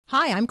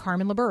Hi, I'm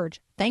Carmen LaBerge.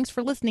 Thanks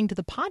for listening to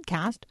the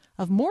podcast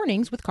of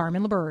Mornings with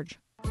Carmen LaBerge.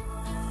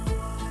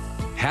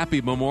 Happy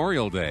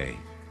Memorial Day,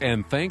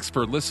 and thanks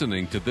for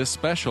listening to this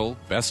special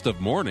Best of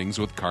Mornings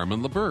with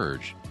Carmen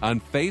LaBerge on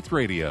Faith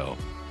Radio.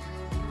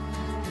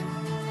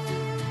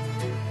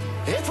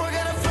 If we're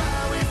gonna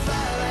fly, we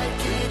fly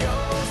like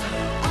eagles,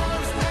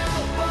 arms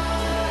held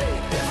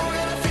wide. If we're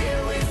gonna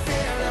fear, we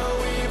fear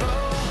no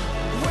evil.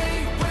 We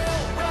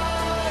will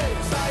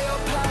rise. By your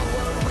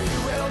power, we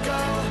will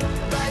go.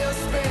 By your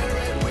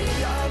spirit, we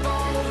are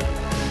bold.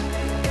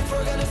 If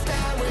we're gonna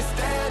stand, we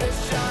stand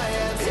as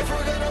giants. If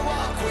we're gonna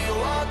walk, we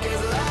walk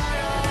as lions.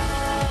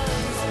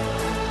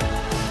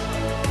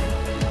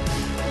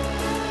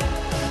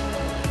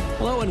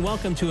 Hello and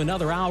welcome to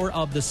another hour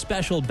of the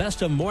special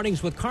Best of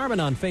Mornings with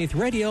Carmen on Faith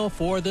Radio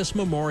for this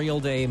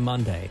Memorial Day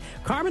Monday.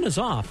 Carmen is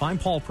off. I'm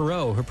Paul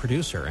Perot, her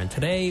producer, and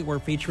today we're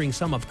featuring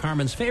some of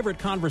Carmen's favorite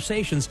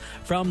conversations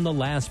from the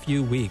last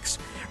few weeks.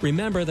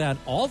 Remember that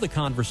all the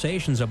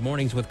conversations of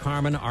Mornings with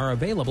Carmen are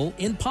available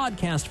in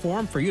podcast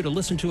form for you to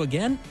listen to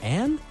again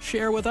and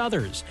share with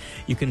others.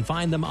 You can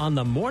find them on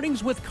the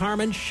Mornings with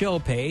Carmen show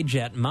page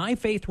at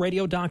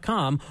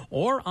myfaithradio.com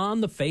or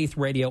on the Faith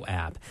Radio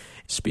app.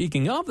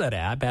 Speaking of that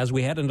app, as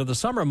we head into the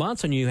summer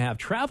months and you have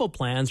travel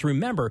plans,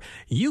 remember,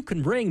 you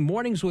can bring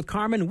Mornings with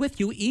Carmen with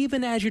you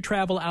even as you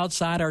travel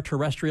outside our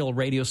terrestrial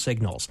radio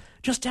signals.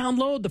 Just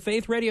download the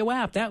Faith Radio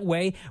app. That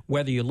way,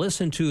 whether you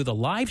listen to the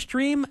live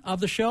stream of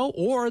the show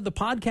or the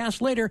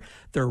podcast later,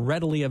 they're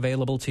readily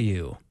available to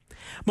you.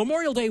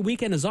 Memorial Day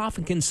weekend is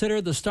often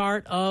considered the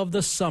start of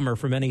the summer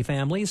for many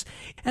families.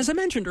 As I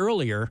mentioned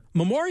earlier,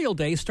 Memorial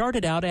Day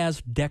started out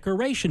as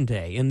Decoration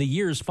Day in the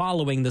years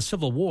following the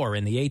Civil War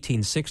in the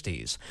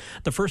 1860s.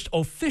 The first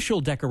official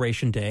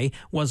Decoration Day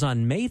was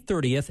on May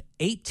 30th,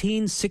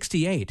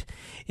 1868.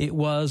 It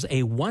was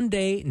a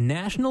one-day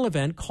national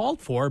event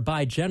called for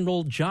by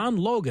General John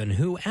Logan,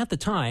 who at the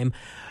time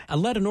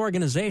led an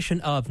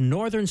organization of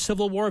Northern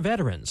Civil War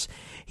veterans.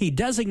 He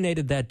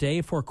designated that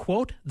day for,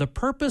 quote, the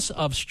purpose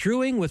of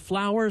strewing with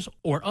flowers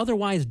or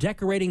otherwise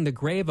decorating the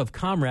grave of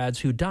comrades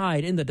who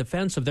died in the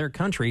defense of their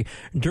country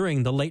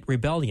during the late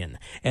rebellion.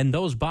 And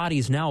those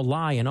bodies now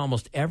lie in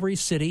almost every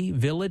city,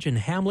 village, and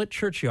hamlet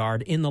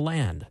churchyard in the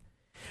land.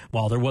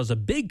 While there was a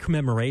big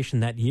commemoration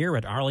that year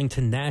at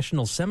Arlington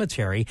National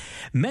Cemetery,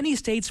 many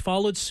states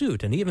followed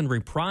suit and even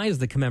reprised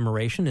the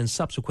commemoration in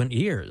subsequent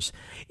years.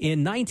 In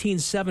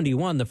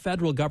 1971, the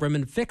federal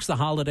government fixed the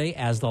holiday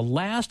as the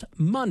last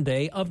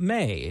Monday of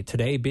May.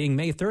 Today being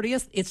May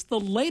 30th, it's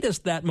the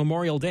latest that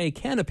Memorial Day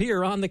can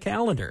appear on the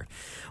calendar.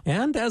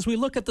 And as we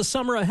look at the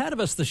summer ahead of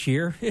us this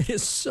year, it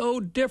is so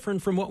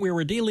different from what we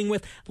were dealing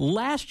with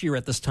last year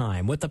at this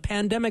time with the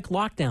pandemic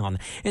lockdown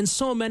and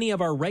so many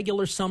of our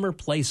regular summer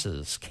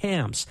places,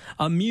 camps,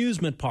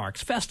 amusement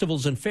parks,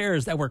 festivals, and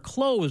fairs that were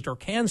closed or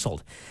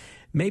canceled.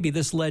 Maybe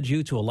this led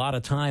you to a lot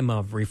of time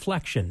of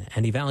reflection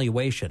and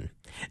evaluation.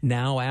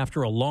 Now,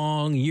 after a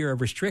long year of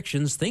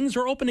restrictions, things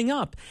are opening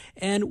up.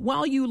 And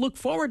while you look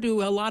forward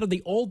to a lot of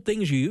the old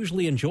things you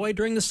usually enjoy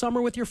during the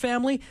summer with your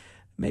family,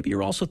 maybe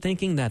you're also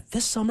thinking that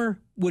this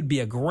summer would be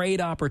a great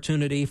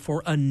opportunity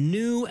for a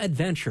new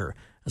adventure,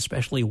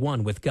 especially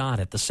one with God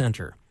at the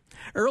center.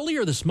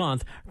 Earlier this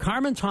month,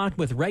 Carmen talked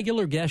with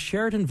regular guest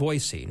Sheridan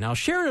Voisey. Now,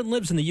 Sheridan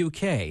lives in the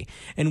UK,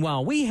 and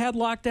while we had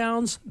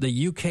lockdowns,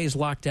 the UK's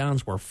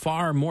lockdowns were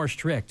far more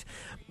strict.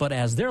 But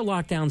as their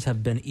lockdowns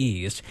have been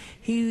eased,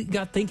 he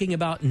got thinking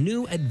about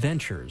new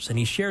adventures, and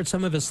he shared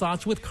some of his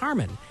thoughts with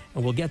Carmen.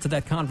 And we'll get to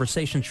that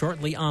conversation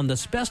shortly on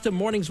this Best of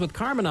Mornings with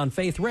Carmen on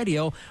Faith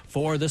Radio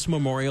for this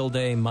Memorial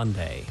Day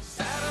Monday.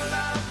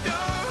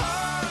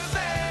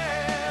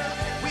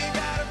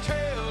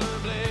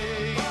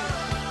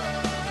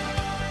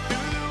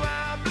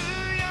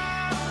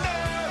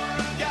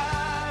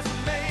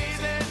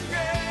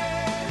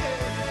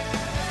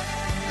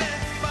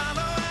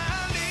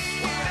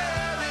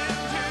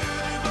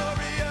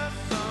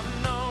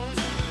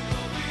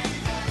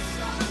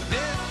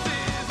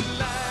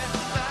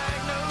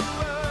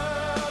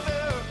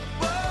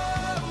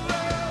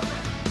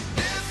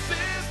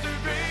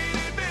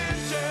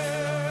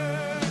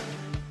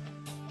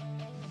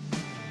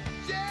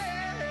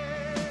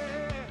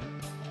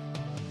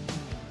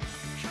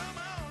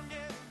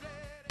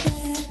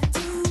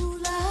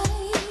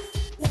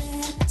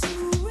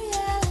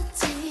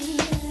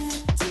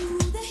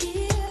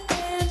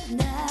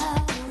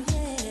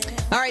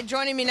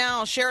 Joining me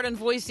now, Sheridan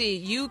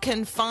Voisey. You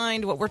can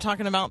find what we're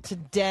talking about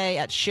today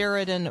at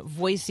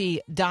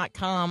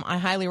SheridanVoisey.com. I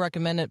highly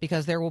recommend it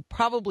because there will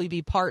probably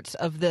be parts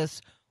of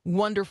this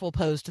wonderful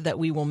post that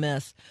we will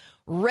miss.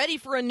 Ready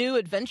for a new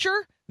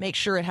adventure? Make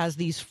sure it has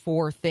these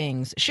 4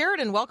 things.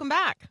 Sheridan, welcome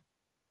back.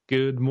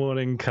 Good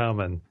morning,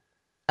 Carmen.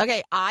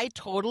 Okay, I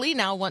totally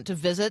now want to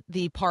visit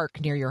the park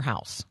near your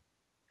house.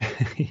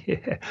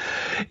 Yeah,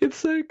 it's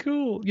so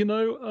cool.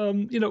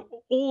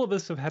 All of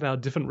us have had our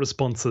different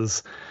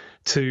responses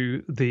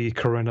to the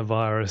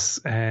coronavirus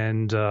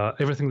and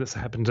everything that's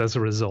happened as a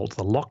result,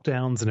 the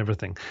lockdowns and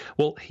everything.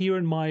 Well, here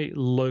in my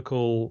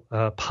local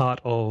part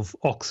of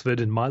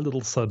Oxford, in my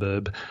little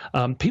suburb,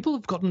 people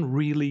have gotten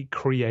really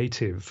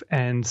creative.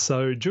 And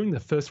so during the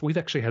first, we've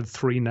actually had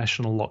 3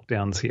 national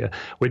lockdowns here.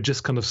 We're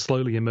just kind of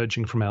slowly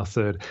emerging from our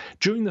third.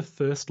 During the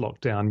first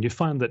lockdown, you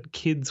find that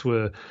kids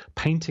were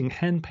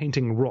hand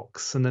painting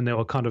rocks, and then they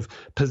were kind of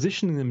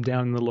positioning them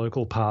down in the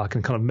local park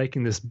and kind of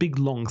making this big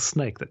long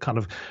snake that kind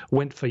of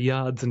went for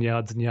yards and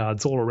yards and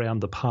yards all around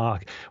the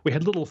park. We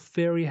had little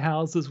fairy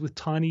houses with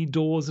tiny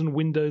doors and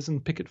windows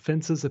and picket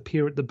fences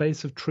appear at the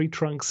base of tree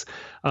trunks.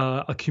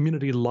 A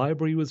community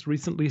library was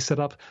recently set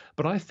up.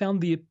 But I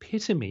found the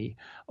epitome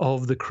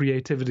of the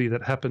creativity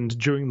that happened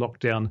during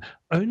lockdown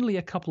only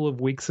a couple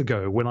of weeks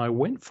ago when I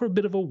went for a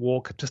bit of a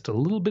walk just a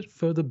little bit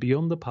further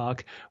beyond the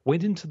park,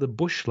 went into the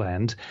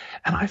bushland,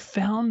 and I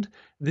found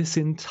this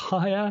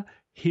entire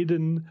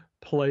hidden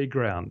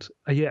playground.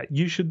 Yeah,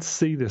 you should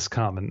see this,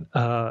 Carmen.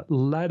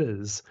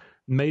 Ladders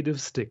made of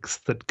sticks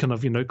that kind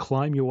of,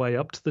 climb your way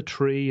up to the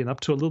tree and up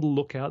to a little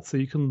lookout so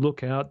you can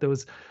look out. There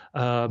was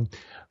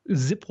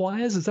zip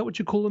wires. Is that what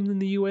you call them in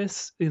the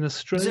US? In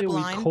Australia,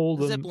 we call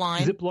them zip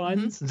lines. Mm-hmm.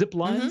 Zip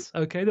lines.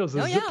 Mm-hmm. Okay, there was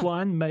a zip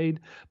line made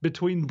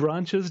between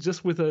branches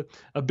just with a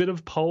bit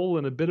of pole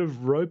and a bit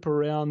of rope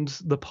around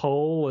the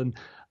pole, and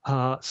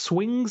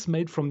swings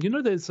made from,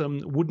 there's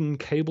wooden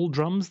cable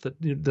drums that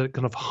the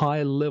kind of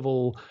high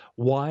level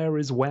wire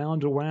is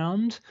wound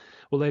around.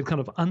 Well, they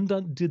kind of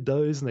undid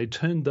those and they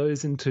turned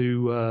those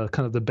into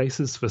kind of the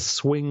basis for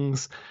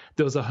swings.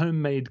 There was a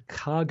homemade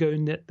cargo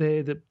net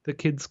there that the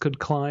kids could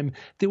climb.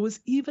 There was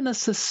even a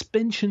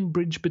suspension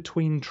bridge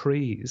between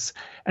trees.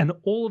 And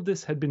all of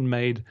this had been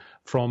made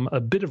from a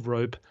bit of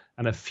rope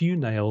and a few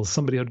nails.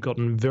 Somebody had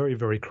gotten very,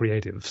 very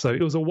creative. So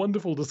it was a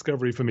wonderful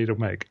discovery for me to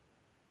make.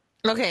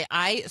 Okay,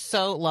 I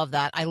so love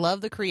that. I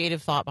love the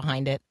creative thought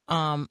behind it.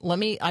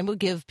 I will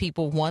give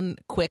people one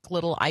quick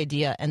little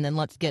idea, and then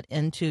let's get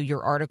into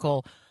your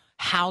article,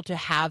 How to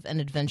Have an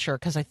Adventure,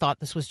 because I thought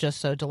this was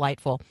just so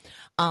delightful.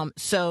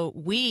 So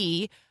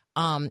we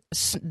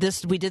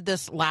did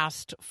this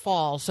last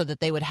fall so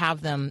that they would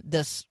have them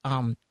this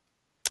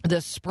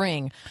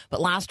spring. But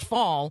last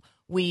fall,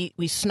 we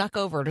snuck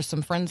over to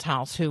some friend's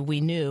house who we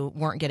knew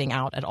weren't getting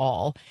out at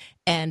all,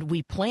 and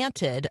we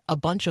planted a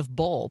bunch of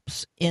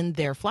bulbs in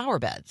their flower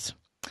beds.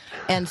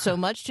 And so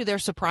much to their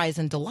surprise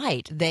and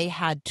delight, they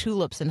had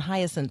tulips and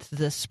hyacinths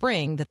this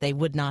spring that they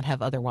would not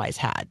have otherwise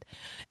had.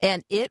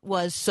 And it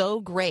was so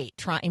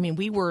great.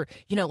 We were,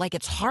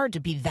 it's hard to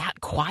be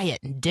that quiet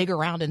and dig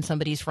around in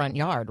somebody's front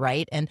yard,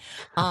 right? And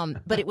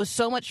but it was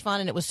so much fun,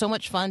 and it was so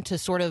much fun to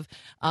sort of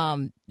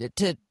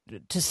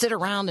to sit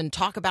around and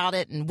talk about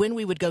it, and when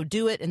we would go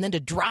do it, and then to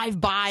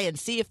drive by and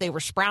see if they were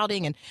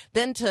sprouting, and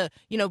then to,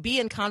 be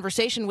in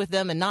conversation with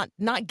them and not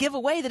give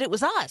away that it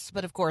was us.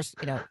 But of course,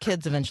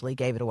 kids eventually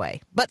gave it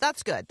away. But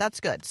that's good. That's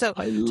good. So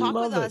talk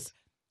with us.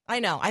 I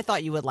know. I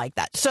thought you would like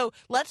that. So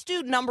let's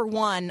do number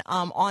 1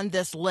 on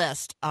this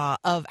list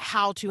of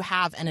how to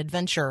have an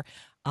adventure.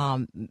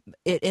 And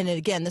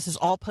again, this is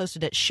all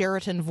posted at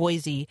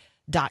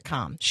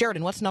SheratonVoisey.com.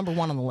 Sheridan, what's number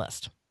 1 on the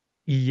list?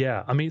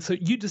 Yeah, so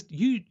you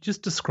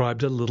just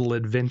described a little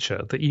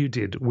adventure that you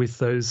did with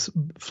those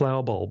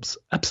flower bulbs.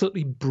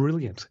 Absolutely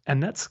brilliant.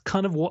 And that's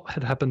kind of what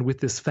had happened with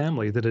this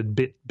family that had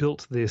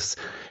built this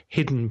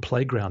hidden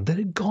playground. They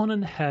had gone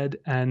and had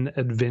an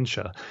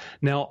adventure.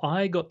 Now,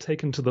 I got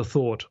taken to the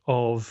thought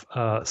of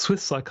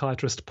Swiss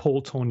psychiatrist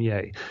Paul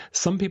Tournier.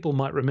 Some people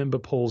might remember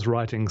Paul's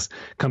writings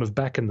kind of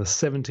back in the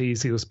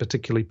 70s. He was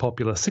particularly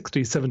popular,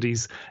 60s,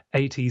 70s,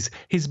 80s.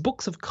 His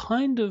books have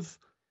kind of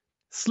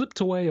slipped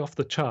away off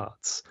the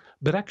charts.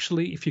 But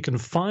actually, if you can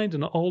find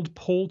an old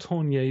Paul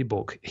Tournier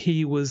book,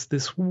 he was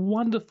this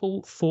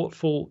wonderful,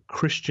 thoughtful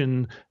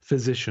Christian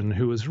physician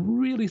who was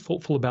really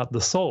thoughtful about the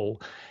soul.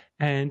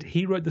 And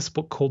he wrote this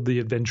book called The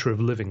Adventure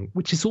of Living,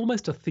 which is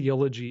almost a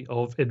theology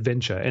of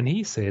adventure. And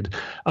he said,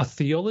 a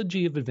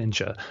theology of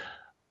adventure,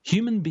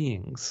 human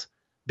beings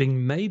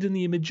being made in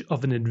the image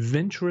of an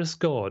adventurous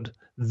God,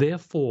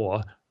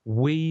 therefore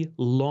we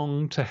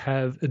long to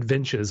have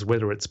adventures,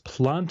 whether it's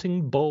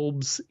planting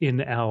bulbs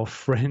in our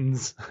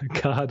friends'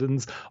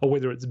 gardens or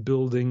whether it's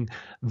building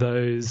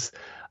those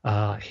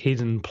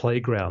hidden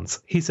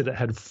playgrounds. He said it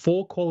had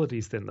 4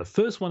 qualities then. The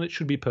first one, it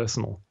should be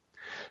personal.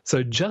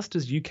 So just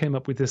as you came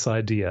up with this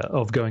idea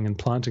of going and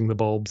planting the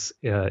bulbs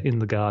in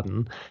the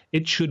garden,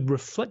 it should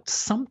reflect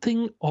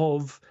something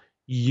of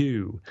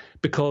you,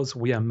 because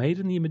we are made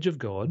in the image of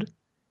God.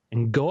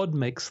 And God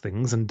makes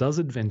things and does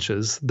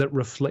adventures that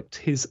reflect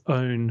his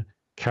own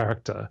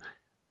character.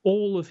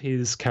 All of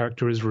his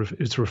character is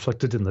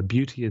reflected in the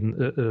beauty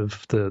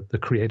of the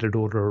created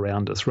order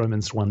around us.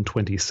 Romans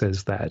 1:20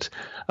 says that.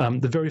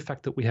 The very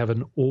fact that we have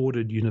an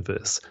ordered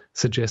universe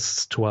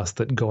suggests to us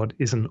that God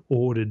is an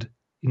ordered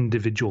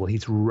individual.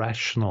 He's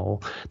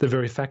rational. The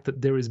very fact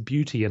that there is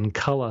beauty and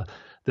color,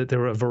 that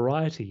there are a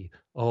variety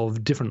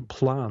of different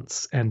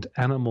plants and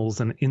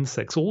animals and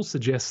insects, all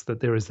suggests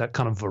that there is that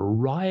kind of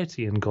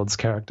variety in God's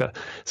character.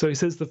 So he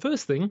says the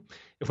first thing,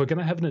 if we're going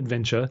to have an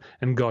adventure,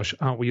 and gosh,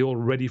 aren't we all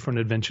ready for an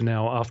adventure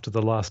now after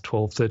the last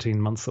 12, 13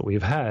 months that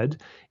we've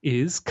had,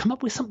 is come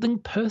up with something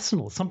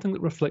personal, something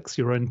that reflects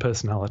your own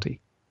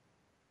personality.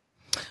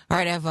 All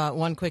right, I have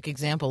one quick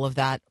example of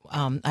that.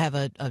 I have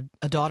a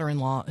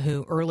daughter-in-law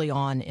who early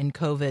on in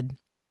COVID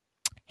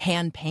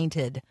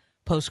hand-painted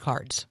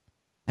postcards.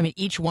 I mean,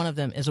 each one of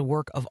them is a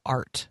work of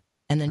art,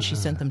 and then she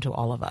sent them to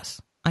all of us.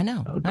 I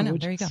know.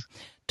 There you go.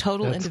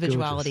 Total That's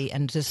individuality gorgeous.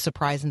 And just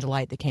surprise and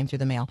delight that came through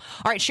the mail.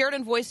 All right,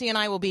 Sheridan Voisey and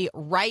I will be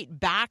right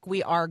back.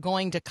 We are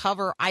going to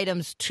cover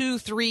items 2,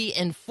 3,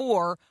 and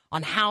 4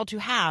 on how to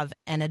have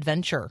an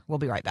adventure. We'll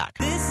be right back.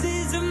 This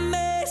is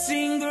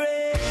amazing grace.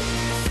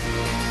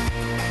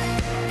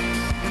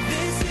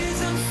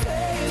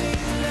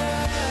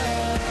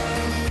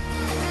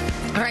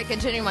 All right,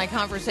 continuing my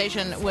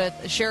conversation with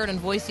Sheridan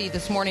Voisey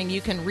this morning, you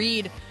can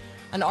read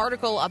an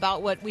article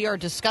about what we are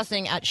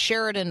discussing at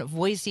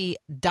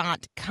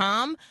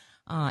SheridanVoisey.com.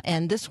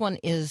 And this one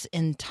is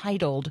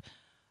entitled,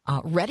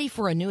 Ready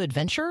for a New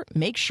Adventure?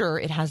 Make sure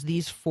it has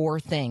these 4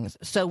 things.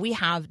 So we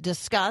have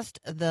discussed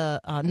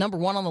the number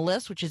 1 on the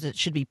list, which is it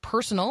should be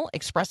personal,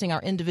 expressing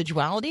our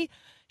individuality.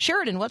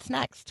 Sheridan, what's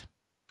next?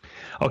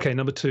 Okay,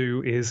 number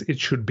 2 is it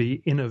should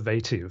be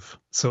innovative.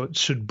 So it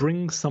should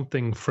bring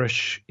something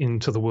fresh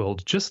into the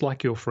world, just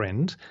like your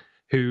friend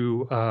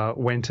who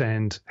went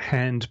and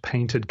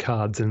hand-painted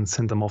cards and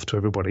sent them off to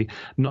everybody.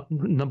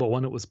 Number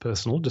 1, it was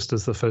personal, just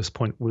as the first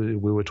point we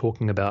were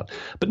talking about.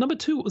 But number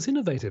 2, it was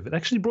innovative. It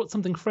actually brought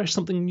something fresh,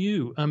 something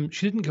new.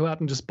 She didn't go out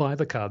and just buy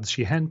the cards.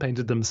 She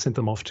hand-painted them, sent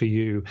them off to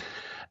you.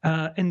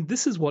 And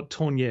this is what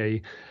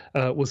Tournier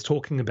was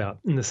talking about,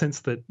 in the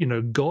sense that,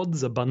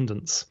 God's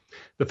abundance,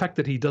 the fact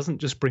that he doesn't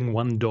just bring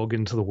one dog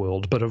into the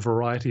world, but a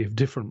variety of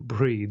different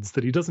breeds,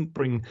 that he doesn't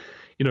bring,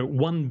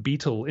 one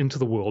beetle into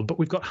the world, but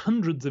we've got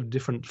hundreds of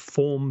different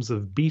forms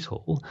of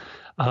beetle,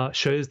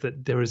 shows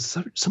that there is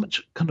so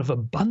much kind of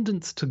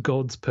abundance to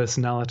God's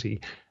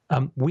personality.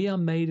 We are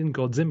made in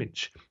God's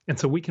image, and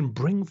so we can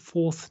bring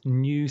forth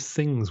new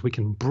things. We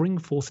can bring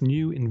forth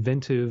new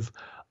inventive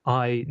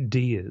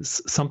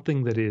ideas,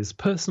 something that is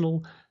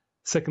personal.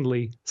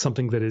 Secondly,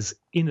 something that is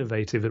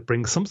innovative. It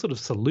brings some sort of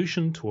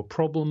solution to a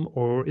problem,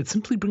 or it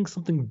simply brings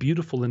something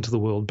beautiful into the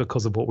world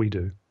because of what we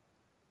do.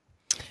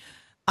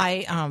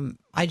 I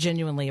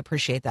genuinely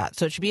appreciate that.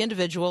 So it should be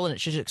individual, and it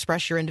should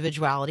express your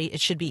individuality.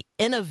 It should be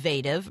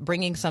innovative,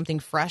 bringing something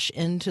fresh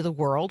into the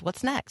world.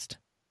 What's next?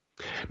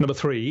 Number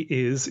 3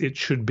 is it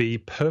should be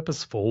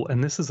purposeful,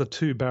 and this is a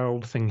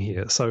 2-barreled thing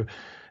here. So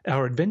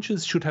our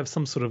adventures should have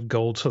some sort of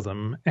goal to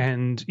them,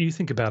 and you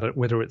think about it,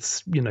 whether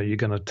it's, you're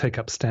going to take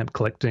up stamp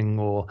collecting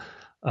or,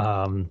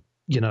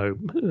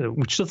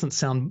 which doesn't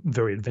sound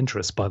very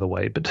adventurous, by the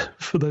way, but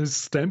for those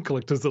stamp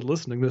collectors that are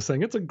listening, they're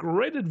saying, it's a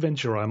great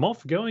adventure. I'm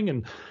off going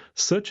and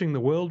searching the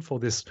world for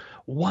this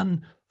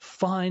one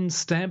fine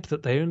stamp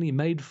that they only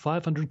made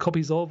 500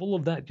 copies of, all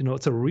of that.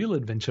 It's a real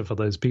adventure for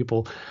those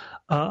people.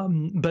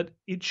 But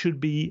it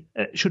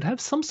should have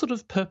some sort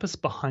of purpose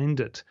behind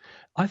it.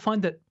 I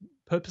find that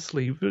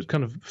purposely,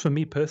 kind of for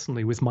me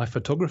personally, with my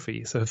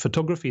photography. So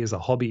photography is a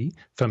hobby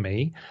for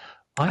me.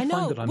 I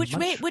know, find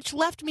that which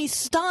left me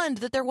stunned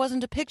that there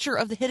wasn't a picture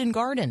of the hidden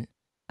garden.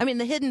 I mean,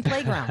 the hidden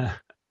playground.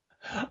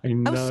 I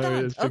know. I was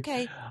stunned.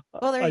 Okay.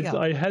 Well, there you go.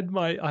 I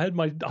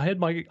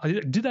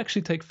did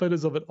actually take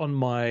photos of it on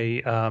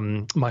my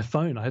my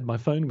phone. I had my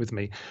phone with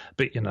me,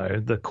 but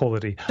the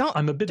quality.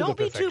 I'm a bit of a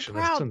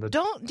perfectionist.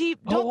 Don't be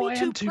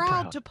too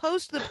proud to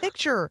post the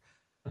picture.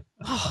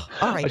 Oh,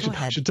 all right,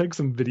 I should take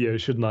some video,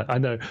 shouldn't I? I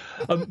know.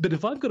 But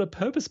if I've got a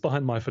purpose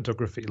behind my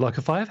photography, like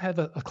if I have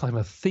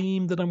a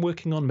theme that I'm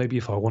working on, maybe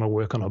if I want to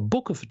work on a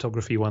book of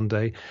photography one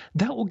day,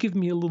 that will give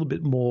me a little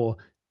bit more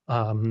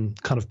kind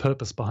of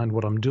purpose behind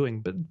what I'm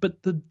doing.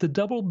 But the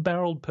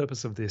double-barreled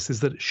purpose of this is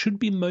that it should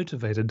be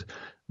motivated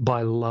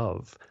by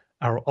love.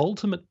 Our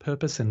ultimate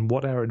purpose and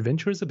what our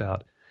adventure is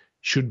about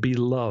should be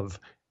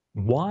love.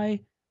 Why?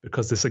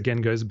 Because this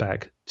again goes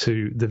back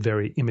to the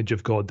very image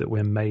of God that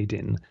we're made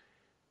in.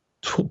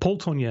 Paul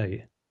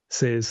Tournier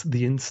says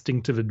the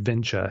instinct of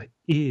adventure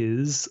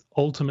is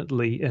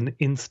ultimately an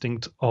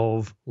instinct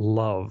of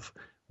love.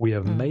 We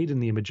are made in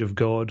the image of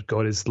God.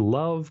 God is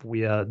love.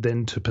 We are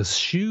then to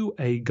pursue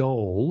a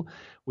goal,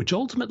 which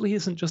ultimately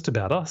isn't just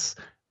about us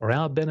or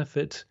our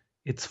benefit.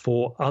 It's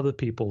for other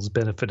people's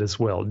benefit as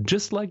well,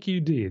 just like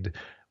you did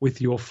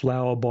with your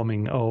flower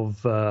bombing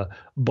of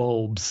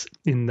bulbs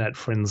in that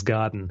friend's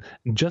garden,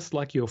 just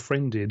like your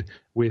friend did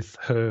with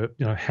her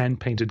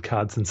hand-painted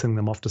cards and sending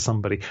them off to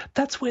somebody.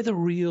 That's where the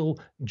real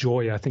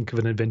joy, I think, of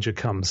an adventure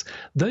comes.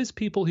 Those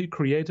people who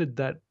created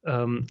that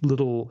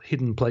little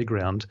hidden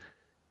playground,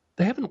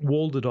 they haven't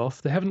walled it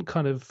off. They haven't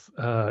kind of,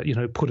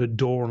 put a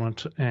door on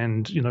it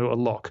and, a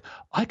lock.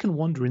 I can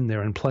wander in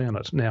there and play on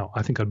it. Now,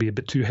 I think I'd be a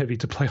bit too heavy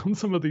to play on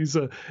some of these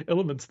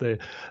elements there.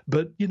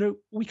 But,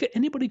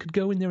 anybody could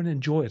go in there and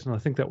enjoy it. And I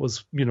think that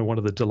was, one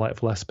of the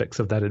delightful aspects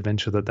of that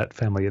adventure that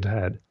family had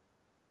had.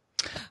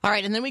 All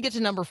right. And then we get to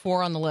number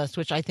 4 on the list,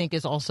 which I think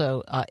is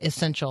also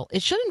essential.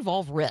 It should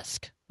involve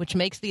risk, which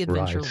makes the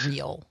adventure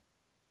real.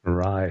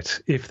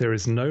 Right. If there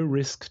is no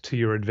risk to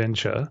your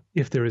adventure,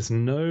 if there is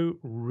no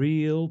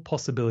real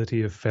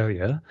possibility of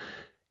failure,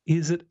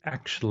 is it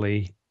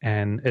actually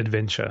an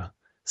adventure?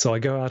 So I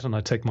go out and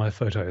I take my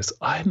photos.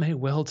 I may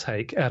well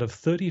take, out of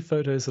 30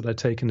 photos that I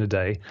take in a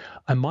day,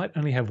 I might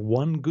only have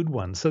one good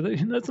one. So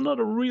that's not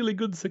a really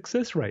good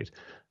success rate,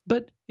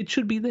 but it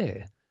should be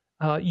there.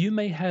 You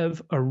may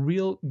have a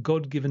real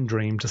God-given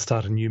dream to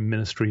start a new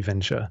ministry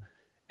venture,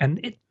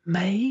 and it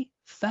may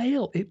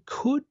fail. It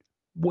could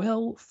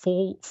well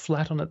fall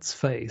flat on its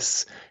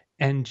face.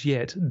 And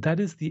yet,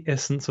 that is the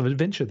essence of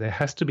adventure. There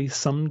has to be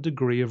some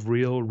degree of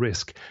real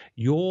risk.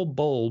 Your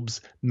bulbs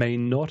may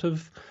not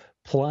have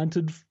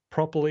planted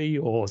properly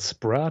or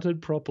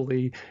sprouted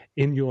properly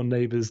in your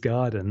neighbor's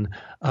garden.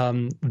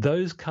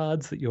 Those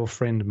cards that your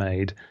friend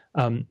made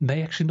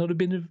may actually not have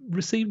been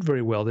received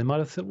very well. They might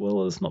have said,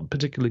 well, it's not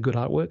particularly good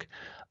artwork.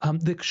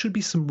 There should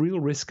be some real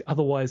risk.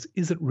 Otherwise,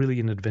 is it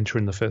really an adventure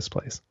in the first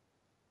place?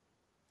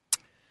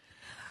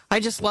 I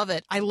just love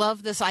it. I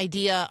love this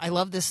idea. I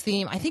love this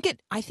theme. I think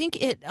it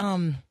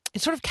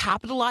sort of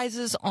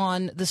capitalizes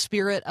on the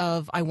spirit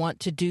of I want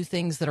to do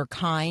things that are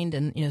kind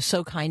and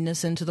sow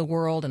kindness into the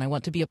world, and I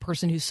want to be a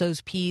person who sows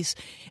peace.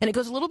 And it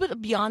goes a little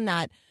bit beyond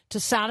that to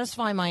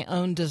satisfy my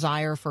own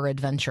desire for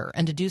adventure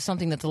and to do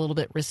something that's a little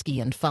bit risky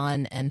and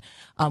fun and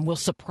will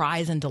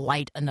surprise and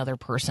delight another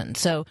person.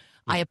 So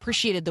I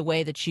appreciated the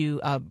way that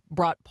you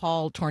brought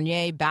Paul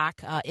Tournier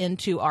back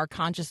into our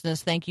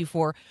consciousness. Thank you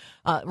for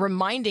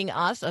reminding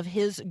us of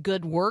his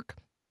good work.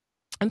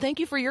 And thank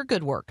you for your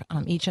good work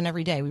each and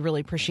every day. We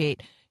really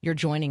appreciate your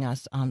joining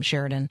us,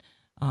 Sheridan.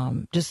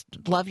 Just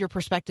love your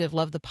perspective,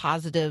 love the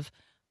positive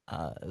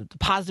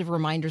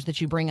reminders that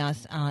you bring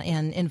us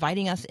and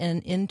inviting us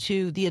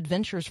into the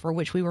adventures for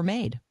which we were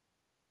made.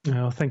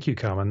 Oh, thank you,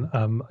 Carmen.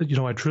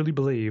 I truly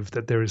believe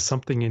that there is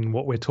something in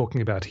what we're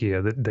talking about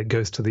here that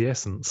goes to the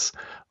essence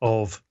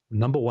of,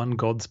 number one,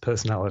 God's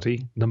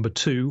personality, number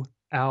two,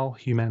 our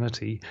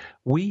humanity.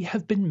 We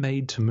have been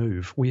made to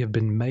move. We have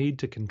been made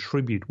to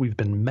contribute. We've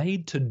been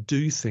made to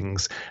do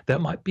things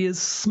that might be as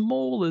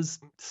small as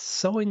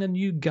sewing a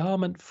new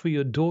garment for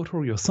your daughter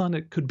or your son.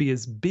 It could be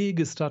as big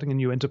as starting a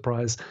new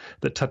enterprise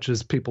that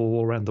touches people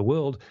all around the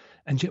world.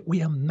 And yet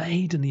we are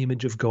made in the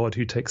image of God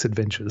who takes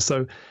adventures.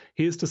 So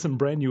here's to some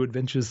brand new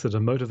adventures that are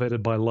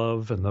motivated by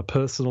love and are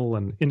personal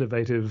and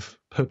innovative,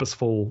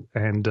 purposeful,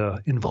 and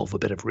involve a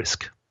bit of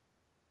risk.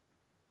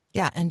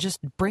 Yeah, and just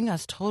bring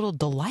us total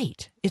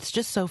delight. It's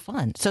just so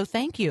fun. So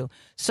thank you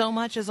so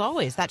much as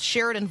always. That's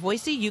Sheridan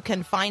Voisey. You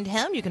can find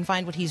him, you can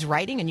find what he's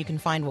writing, and you can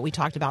find what we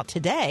talked about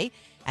today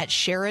at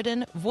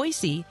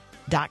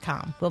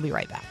SheridanVoisey.com. We'll be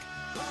right back.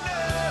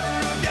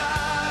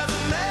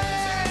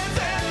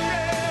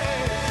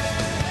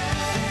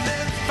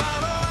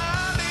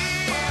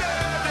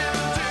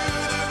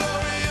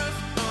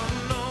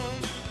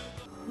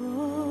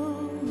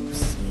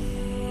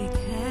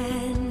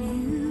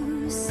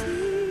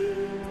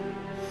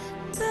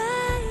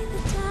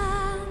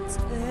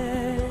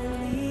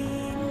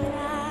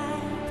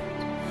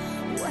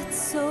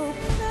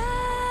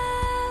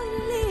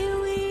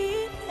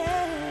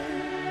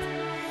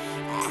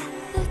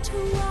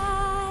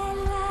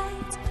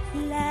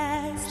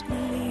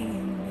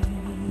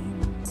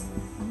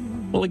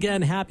 Well,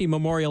 again, happy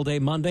Memorial Day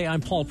Monday. I'm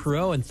Paul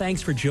Perot, and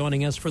thanks for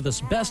joining us for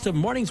this Best of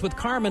Mornings with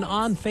Carmen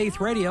on Faith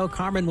Radio.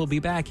 Carmen will be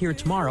back here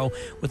tomorrow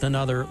with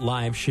another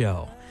live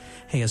show.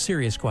 Hey, a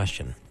serious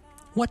question.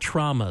 What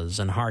traumas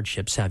and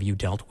hardships have you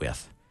dealt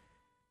with?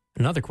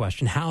 Another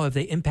question, how have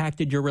they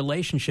impacted your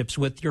relationships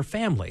with your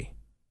family,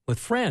 with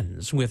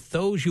friends, with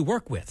those you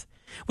work with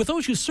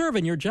those you serve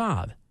in your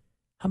job?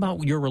 How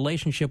about your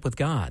relationship with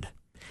God?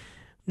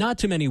 Not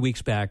too many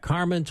weeks back,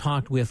 Carmen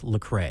talked with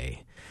Lecrae.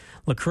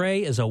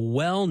 Lecrae is a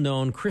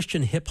well-known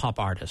Christian hip-hop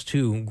artist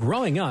who,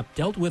 growing up,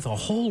 dealt with a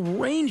whole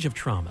range of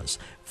traumas: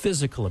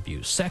 physical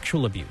abuse,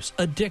 sexual abuse,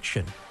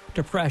 addiction,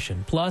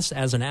 depression, plus,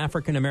 as an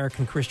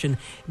African-American Christian,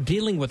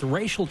 dealing with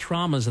racial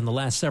traumas in the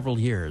last several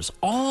years.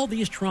 All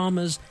these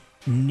traumas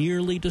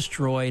nearly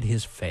destroyed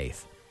his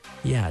faith.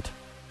 Yet,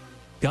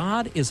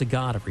 God is a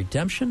God of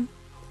redemption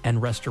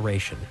and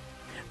restoration.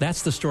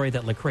 That's the story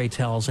that Lecrae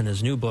tells in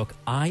his new book,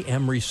 I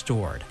Am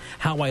Restored: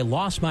 How I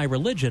Lost My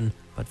Religion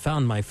But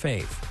Found My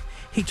Faith.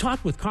 He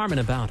talked with Carmen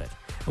about it.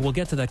 and we'll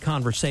get to that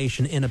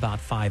conversation in about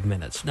 5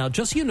 minutes. Now,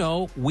 just so you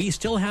know, we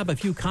still have a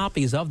few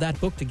copies of that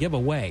book to give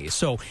away.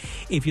 So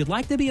if you'd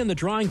like to be in the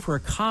drawing for a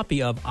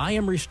copy of I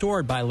Am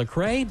Restored by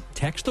Lecrae,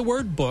 text the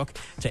word book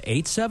to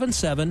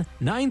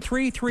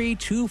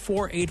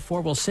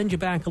 877-933-2484. We'll send you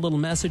back a little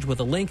message with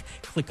a link.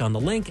 Click on the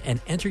link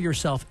and enter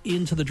yourself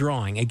into the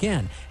drawing.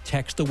 Again,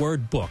 text the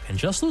word book and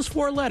just those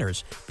 4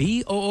 letters,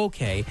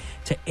 B-O-O-K,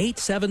 to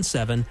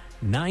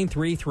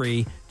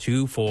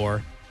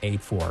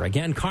 877-933-2484.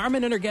 Again,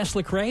 Carmen and her guest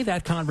Lecrae,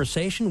 that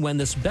conversation when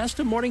this Best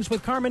of Mornings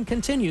with Carmen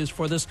continues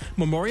for this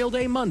Memorial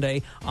Day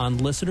Monday on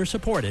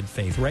listener-supported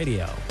Faith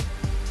Radio.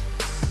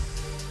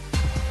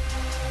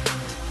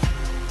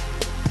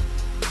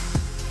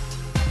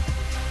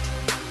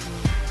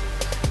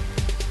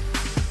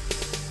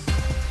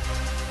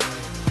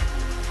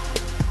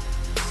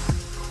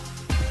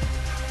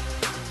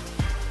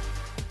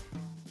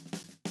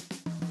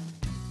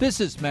 This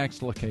is Max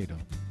Lucado.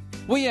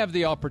 We have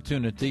the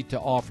opportunity to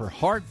offer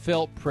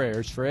heartfelt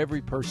prayers for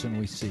every person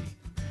we see.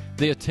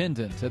 The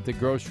attendant at the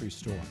grocery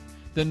store,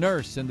 the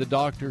nurse in the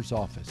doctor's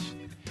office.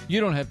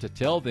 You don't have to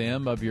tell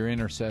them of your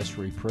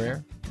intercessory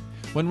prayer.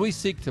 When we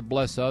seek to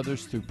bless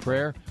others through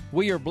prayer,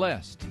 we are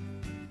blessed.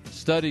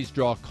 Studies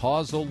draw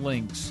causal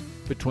links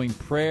between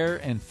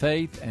prayer and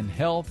faith and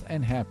health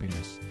and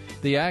happiness.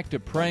 The act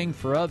of praying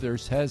for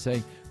others has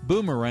a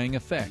boomerang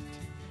effect.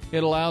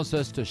 It allows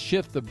us to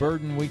shift the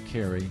burden we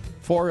carry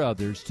for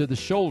others to the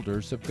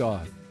shoulders of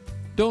God.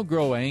 Don't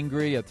grow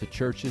angry at the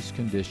church's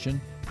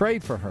condition. Pray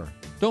for her.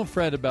 Don't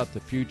fret about the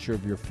future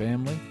of your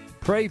family.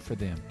 Pray for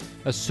them.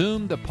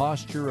 Assume the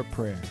posture of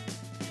prayer.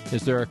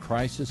 Is there a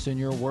crisis in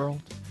your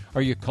world?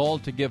 Are you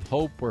called to give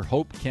hope where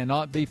hope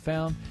cannot be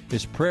found?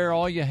 Is prayer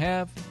all you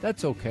have?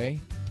 That's okay.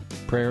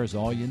 Prayer is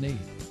all you need.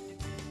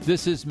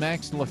 This is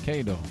Max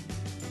Lucado,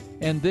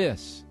 and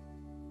this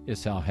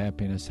is how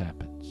happiness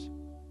happens.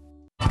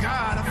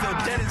 God, I feel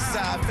dead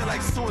inside, feel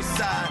like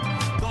suicide.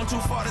 Gone too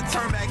far to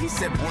turn back, he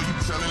said, boy, you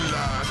telling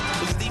lies.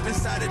 Was deep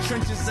inside the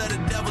trenches of the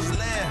devil's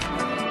lair.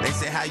 They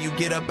say, how you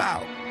get up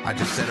out? I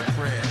just said a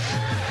prayer.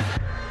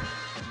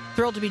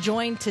 Thrilled to be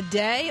joined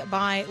today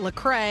by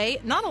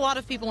Lecrae. Not a lot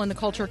of people in the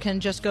culture can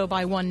just go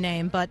by one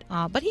name, but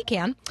he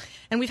can.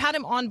 And we've had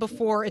him on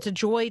before. It's a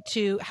joy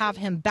to have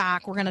him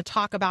back. We're going to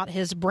talk about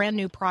his brand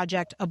new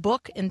project, a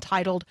book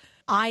entitled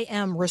I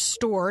Am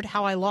Restored,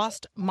 How I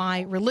Lost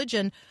My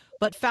Religion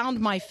but Found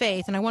My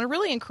Faith. And I want to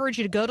really encourage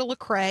you to go to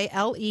Lecrae,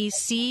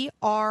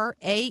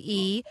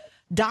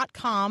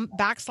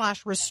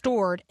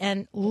 LECRAE.com/restored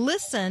and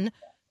listen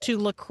to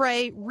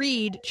Lecrae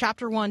read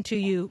chapter 1 to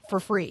you for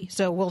free.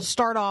 So we'll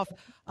start off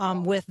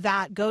with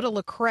that. Go to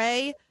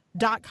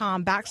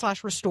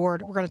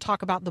Lecrae.com/restored. We're going to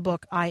talk about the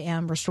book, I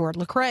Am Restored.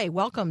 Lecrae,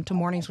 welcome to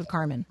Mornings with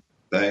Carmen.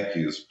 Thank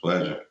you. It's a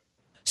pleasure.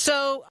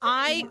 So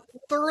I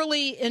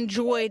thoroughly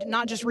enjoyed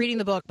not just reading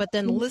the book, but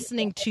then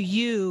listening to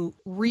you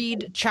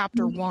read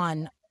chapter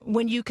 1.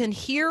 When you can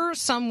hear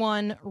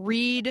someone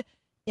read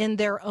in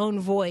their own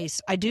voice,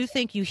 I do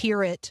think you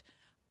hear it.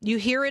 You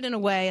hear it in a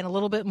way and a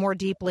little bit more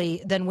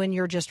deeply than when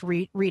you're just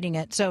reading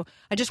it. So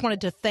I just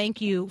wanted to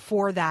thank you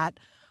for that.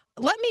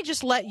 Let me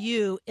just let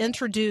you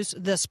introduce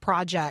this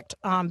project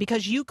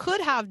because you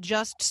could have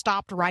just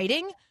stopped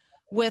writing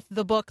with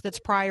the book that's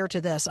prior to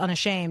this,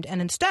 Unashamed,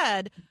 and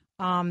instead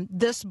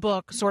this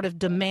book sort of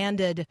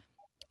demanded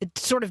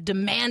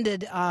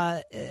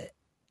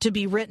to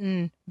be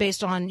written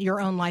based on your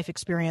own life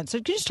experience. So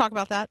could you just talk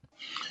about that?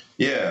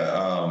 Yeah,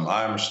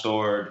 I Am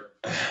Restored,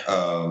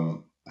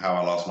 How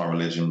I Lost My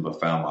Religion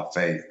but Found My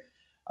Faith,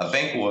 I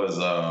think was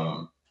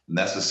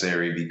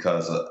necessary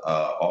because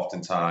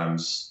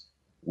oftentimes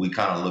we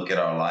kind of look at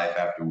our life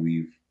after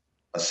we've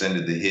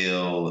ascended the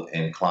hill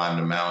and climbed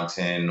the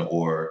mountain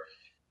or,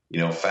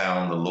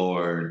 found the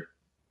Lord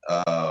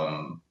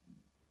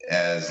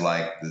as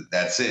like,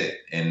 that's it.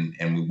 And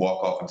we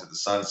walk off into the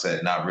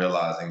sunset, not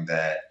realizing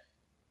that,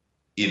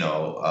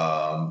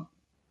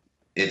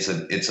 it's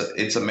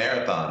a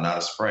marathon, not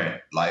a sprint.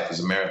 Life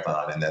is a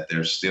marathon, and that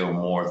there's still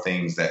more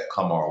things that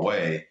come our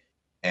way.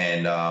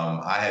 And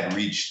I had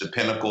reached the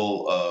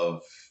pinnacle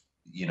of,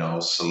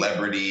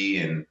 celebrity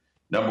and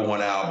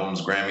 #1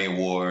 albums, Grammy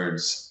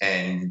Awards,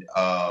 and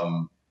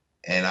I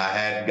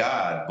had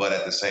God, but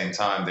at the same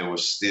time, there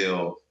was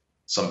still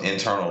some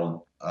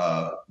internal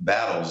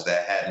battles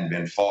that hadn't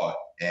been fought,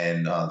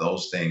 and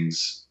those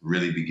things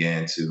really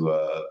began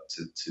to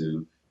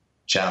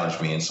challenge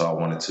me, and so I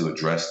wanted to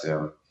address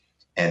them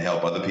and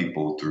help other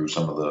people through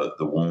some of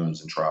the wounds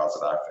and trials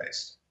that I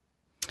faced.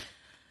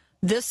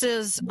 This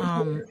is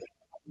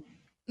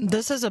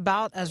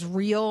about as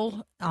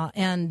real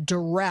and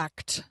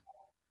direct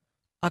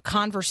a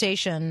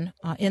conversation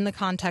in the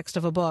context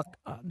of a book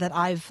that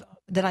I've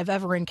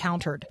ever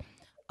encountered.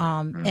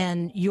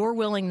 And your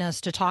willingness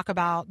to talk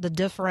about the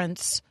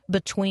difference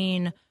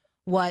between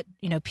what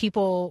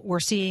people were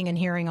seeing and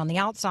hearing on the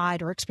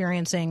outside or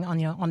experiencing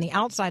on the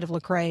outside of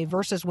Lecrae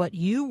versus what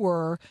you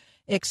were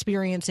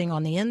experiencing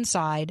on the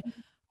inside.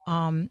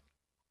 Man,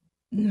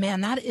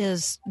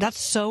 that's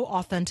so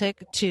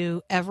authentic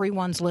to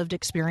everyone's lived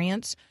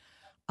experience.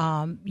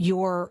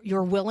 your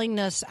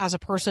willingness as a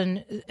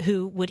person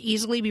who would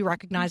easily be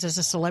recognized as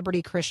a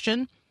celebrity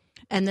Christian,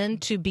 and then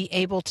to be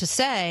able to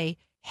say,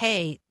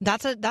 hey,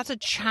 that's a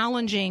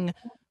challenging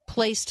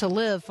place to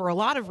live for a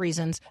lot of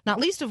reasons, not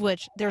least of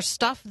which there's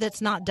stuff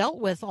that's not dealt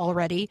with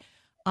already.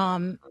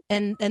 And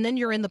then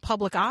you're in the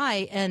public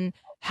eye, and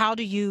how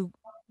do you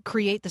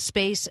create the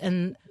space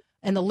and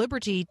the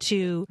liberty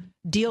to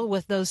deal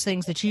with those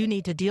things that you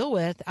need to deal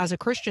with as a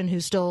Christian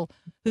who's still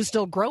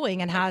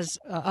growing and has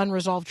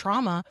unresolved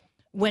trauma,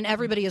 when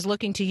everybody is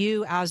looking to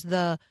you as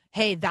the,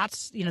 hey,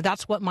 that's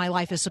what my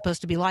life is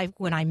supposed to be like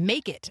when I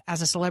make it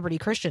as a celebrity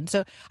Christian.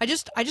 So I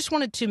just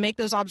wanted to make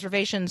those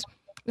observations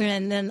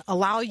and then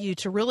allow you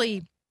to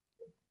really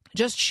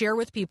just share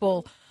with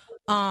people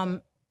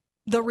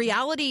the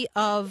reality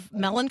of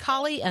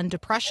melancholy and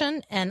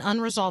depression and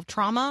unresolved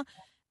trauma,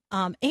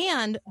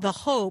 and the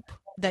hope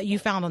that you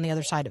found on the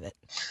other side of it.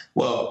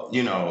 Well,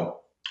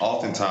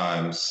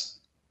 oftentimes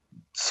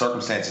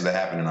circumstances that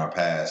happen in our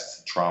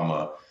past,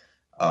 trauma,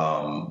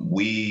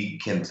 we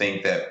can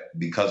think that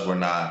because we're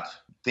not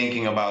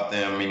thinking about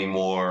them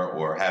anymore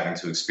or having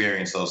to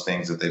experience those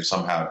things, that they've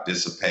somehow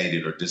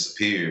dissipated or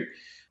disappeared,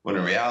 when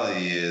the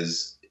reality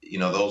is,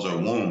 those are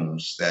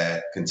wounds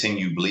that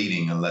continue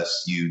bleeding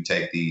unless you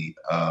take the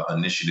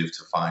initiative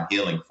to find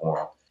healing for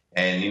them.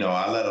 And,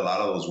 I let a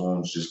lot of those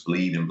wounds just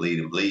bleed and bleed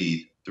and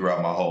bleed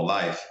throughout my whole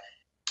life.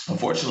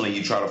 Unfortunately,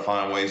 you try to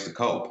find ways to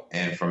cope.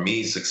 And for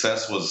me,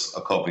 success was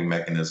a coping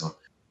mechanism,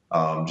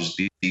 just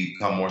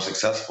become more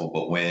successful.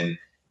 But when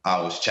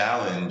I was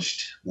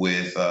challenged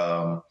with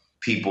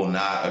people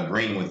not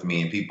agreeing with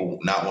me and people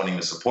not wanting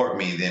to support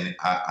me, then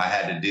I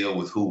had to deal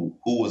with who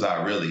was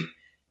I really,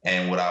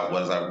 and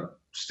was I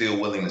still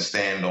willing to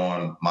stand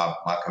on my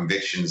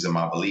convictions and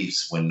my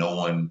beliefs when no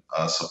one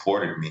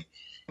supported me.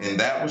 And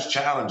that was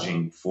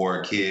challenging for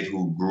a kid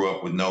who grew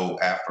up with no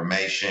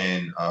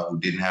affirmation, who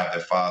didn't have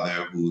their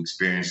father, who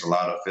experienced a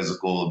lot of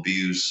physical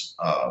abuse,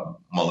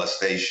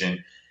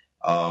 molestation.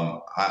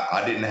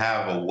 I didn't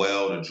have a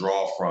well to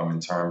draw from in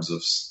terms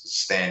of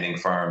standing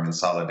firm in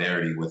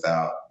solidarity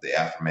without the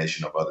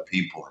affirmation of other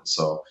people. And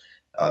so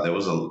there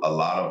was a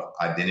lot of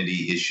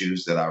identity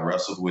issues that I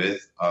wrestled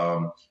with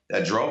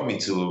that drove me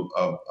to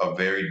a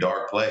very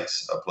dark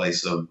place, a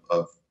place of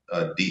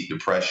deep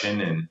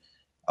depression and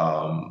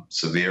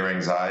severe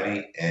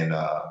anxiety. And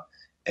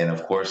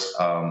of course,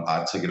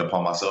 I took it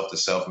upon myself to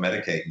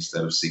self-medicate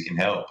instead of seeking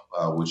help,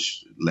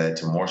 which led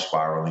to more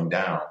spiraling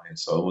down. And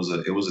so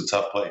it was a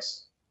tough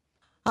place.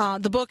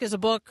 The book is a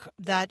book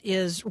that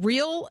is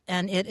real,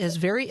 and it is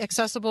very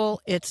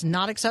accessible. It's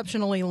not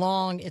exceptionally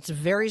long. It's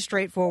very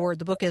straightforward.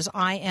 The book is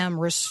I Am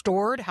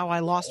Restored, How I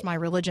Lost My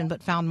Religion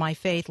But Found My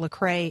Faith.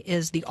 Lecrae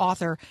is the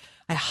author.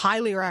 I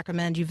highly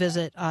recommend you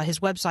visit his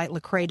website,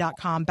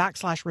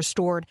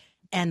 lecrae.com/restored,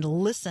 and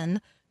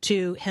listen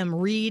to him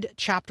read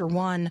chapter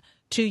 1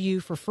 to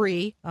you for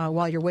free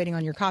while you're waiting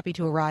on your copy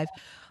to arrive.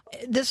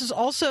 This is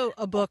also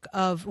a book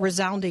of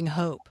resounding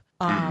hope.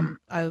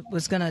 I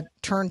was going to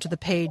turn to the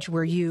page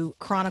where you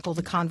chronicle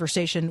the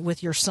conversation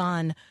with your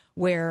son,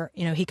 where,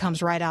 he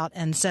comes right out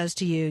and says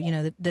to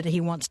you, that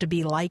he wants to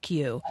be like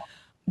you.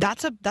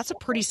 That's a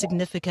pretty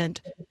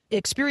significant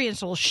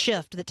experiential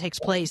shift that takes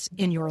place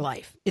in your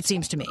life, it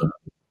seems to me.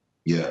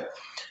 Yeah,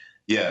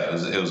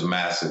 it was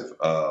massive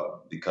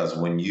because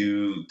when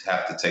you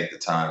have to take the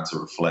time to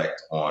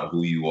reflect on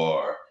who you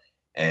are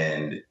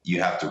and you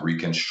have to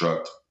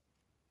reconstruct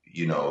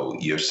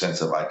your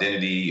sense of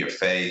identity, your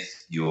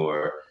faith,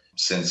 your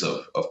sense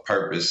of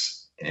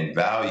purpose and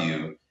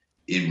value,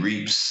 it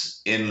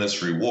reaps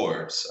endless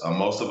rewards.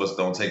 Most of us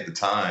don't take the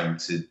time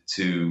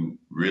to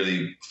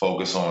really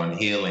focus on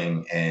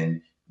healing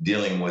and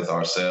dealing with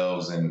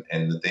ourselves and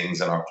the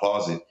things in our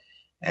closet.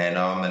 And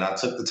I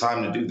took the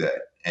time to do that.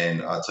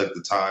 And I took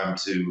the time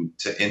to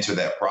enter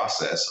that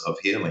process of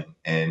healing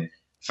and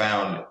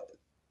found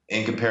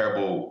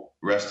incomparable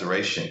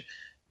restoration.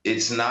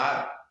 It's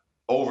not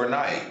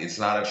overnight. It's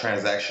not a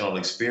transactional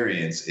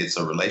experience. It's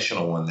a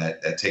relational one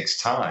that takes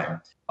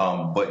time.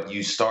 But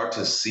you start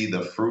to see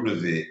the fruit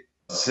of it,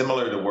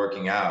 similar to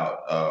working out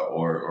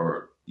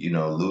or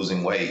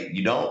losing weight.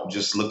 You don't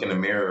just look in the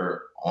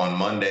mirror on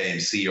Monday and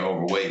see you're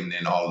overweight, and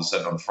then all of a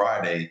sudden on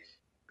Friday,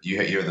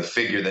 you're the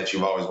figure that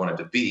you've always wanted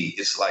to be.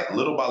 It's like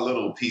little by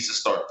little pieces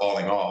start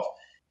falling off.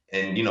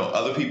 And,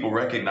 other people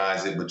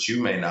recognize it, but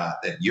you may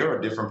not, that you're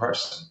a different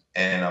person.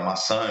 And my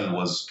son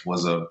was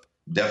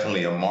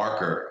definitely a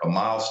marker, a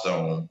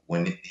milestone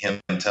when him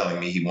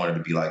telling me he wanted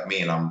to be like me.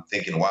 And I'm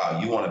thinking,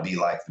 wow, you want to be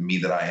like the me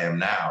that I am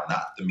now,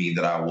 not the me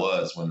that I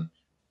was when,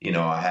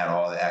 I had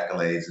all the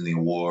accolades and the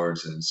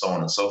awards and so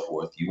on and so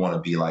forth. You want to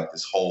be like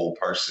this whole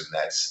person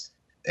that's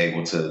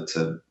able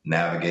to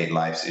navigate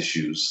life's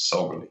issues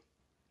soberly.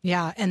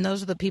 Yeah, and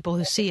those are the people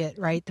who see it,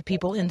 right? The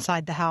people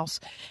inside the house.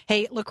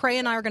 Hey, Lecrae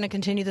and I are going to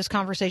continue this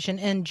conversation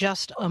in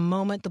just a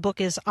moment. The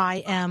book is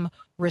I Am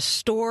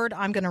Restored.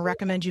 I'm going to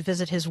recommend you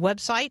visit his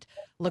website,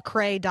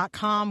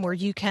 lecrae.com, where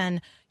you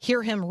can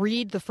hear him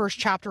read the first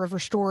chapter of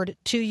Restored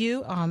to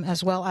you,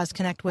 as well as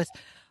connect with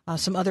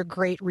some other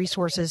great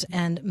resources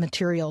and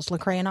materials.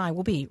 Lecrae and I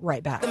will be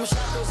right back. Them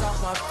shackles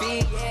off my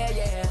feet, yeah,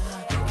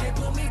 yeah. Can't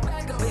put me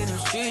back up in the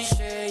streets,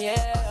 yeah,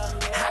 yeah.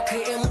 I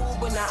couldn't move,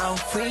 but now I'm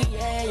free,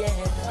 yeah,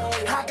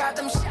 yeah. I got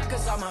them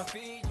shackles on my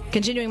feet.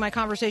 Continuing my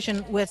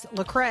conversation with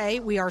Lecrae,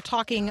 we are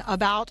talking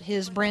about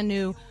his brand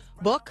new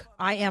book,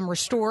 I Am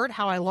Restored,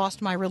 How I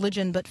Lost My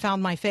Religion But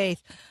Found My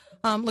Faith.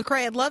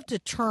 Lecrae, I'd love to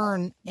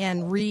turn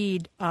and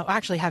read,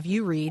 actually have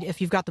you read,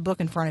 if you've got the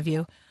book in front of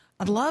you.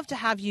 I'd love to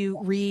have you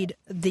read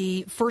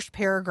the first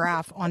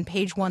paragraph on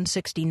page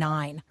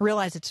 169. I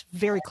realize it's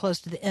very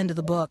close to the end of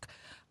the book,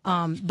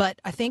 but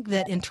I think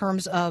that in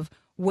terms of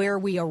where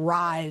we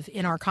arrive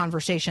in our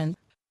conversation,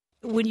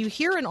 when you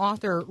hear an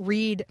author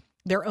read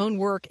their own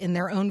work in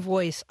their own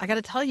voice, I got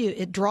to tell you,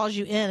 it draws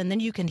you in, and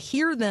then you can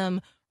hear them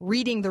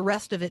reading the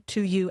rest of it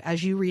to you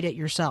as you read it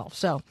yourself.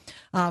 So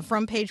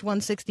from page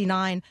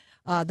 169,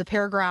 the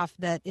paragraph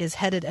that is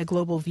headed A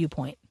Global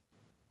Viewpoint.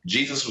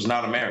 Jesus was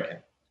not American.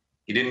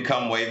 He didn't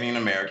come waving an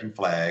American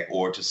flag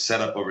or to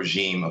set up a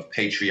regime of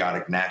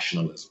patriotic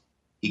nationalism.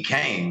 He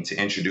came to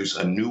introduce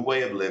a new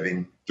way of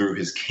living through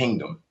his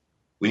kingdom.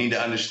 We need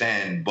to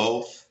understand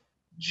both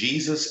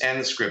Jesus and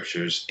the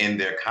scriptures in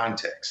their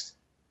context.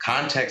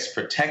 Context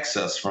protects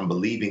us from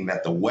believing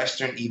that the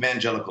Western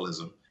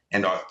evangelicalism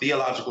and our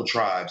theological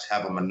tribes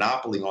have a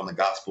monopoly on the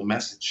gospel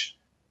message.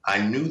 I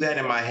knew that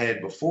in my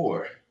head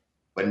before,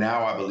 but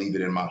now I believe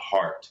it in my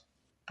heart.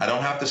 I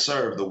don't have to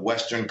serve the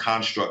Western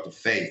construct of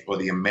faith or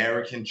the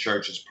American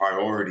church's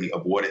priority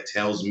of what it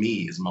tells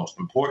me is most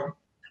important.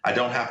 I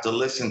don't have to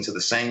listen to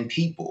the same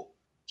people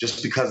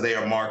just because they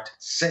are marked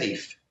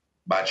safe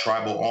by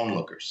tribal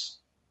onlookers.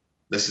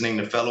 Listening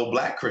to fellow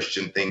Black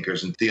Christian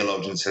thinkers and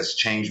theologians has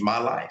changed my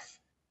life,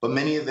 but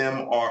many of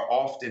them are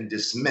often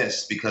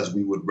dismissed because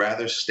we would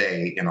rather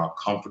stay in our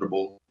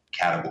comfortable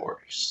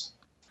categories.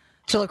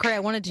 So, Lecrae, I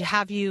wanted to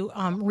have you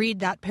read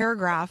that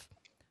paragraph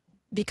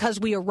because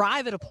we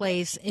arrive at a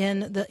place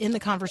in the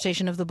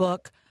conversation of the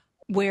book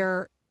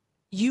where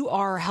you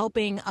are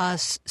helping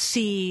us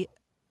see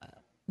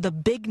the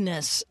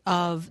bigness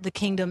of the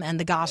kingdom and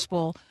the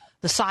gospel,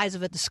 the size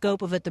of it, the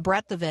scope of it, the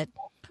breadth of it.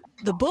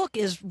 The book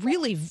is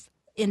really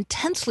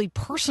intensely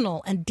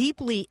personal and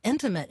deeply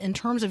intimate in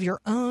terms of your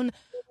own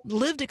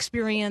lived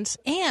experience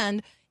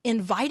and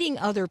inviting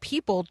other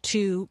people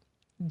to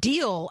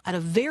deal at a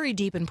very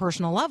deep and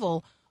personal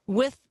level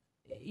with,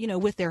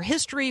 with their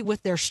history,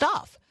 with their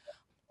stuff.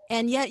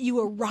 And yet you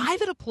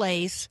arrive at a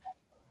place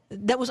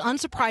that was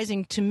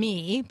unsurprising to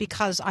me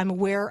because I'm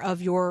aware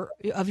of your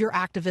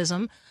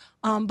activism,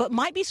 but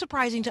might be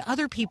surprising to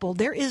other people.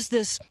 There is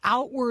this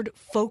outward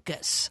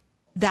focus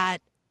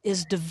that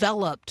is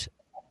developed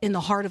in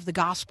the heart of the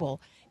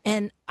gospel.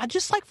 And I'd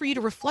just like for you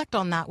to reflect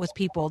on that with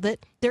people,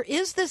 that there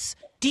is this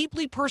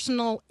deeply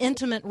personal,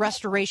 intimate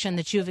restoration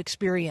that you have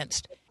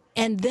experienced.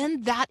 And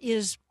then that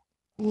is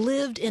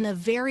lived in a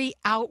very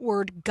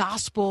outward,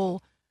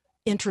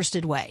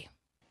 gospel-interested way.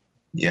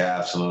 Yeah,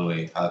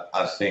 absolutely.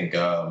 I think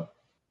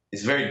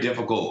it's very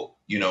difficult,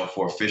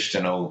 for a fish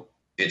to know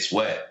it's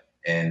wet.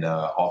 And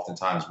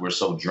oftentimes we're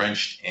so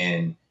drenched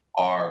in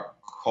our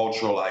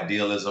cultural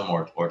idealism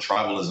or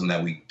tribalism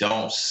that we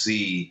don't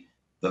see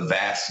the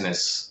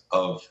vastness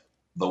of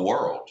the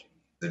world,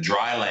 the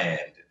dry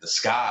land, the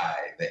sky,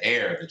 the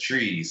air, the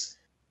trees.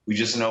 We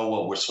just know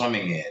what we're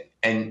swimming in.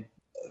 And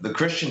the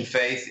Christian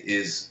faith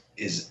is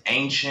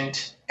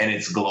ancient and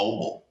it's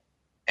global.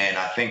 And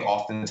I think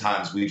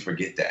oftentimes we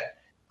forget that.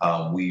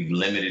 We've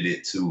limited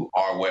it to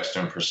our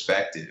Western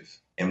perspective,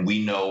 and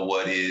we know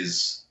what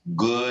is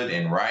good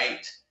and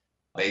right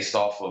based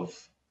off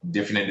of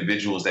different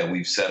individuals that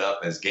we've set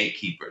up as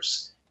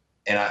gatekeepers.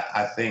 And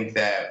I think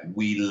that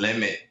we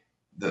limit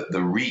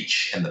the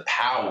reach and the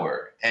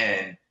power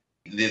and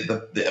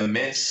the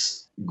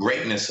immense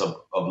greatness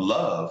of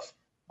love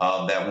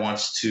that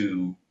wants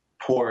to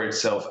pour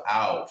itself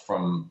out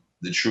from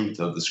the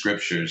truth of the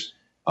scriptures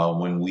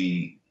when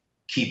we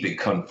keep it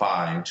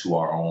confined to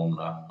our own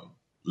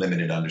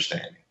limited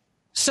understanding.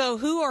 So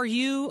who are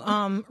you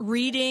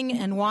reading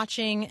and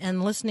watching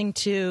and listening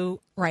to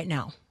right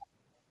now?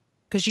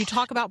 Because you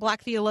talk about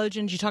Black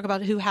theologians, you talk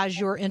about who has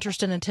your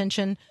interest and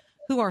attention.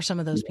 Who are some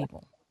of those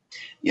people?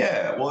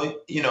 Yeah, well,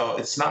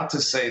 it's not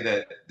to say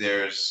that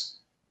there's,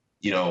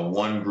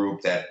 one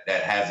group that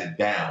has it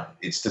down.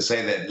 It's to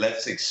say that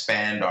let's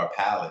expand our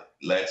palette.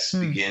 Let's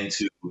begin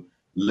to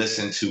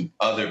listen to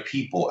other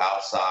people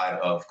outside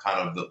of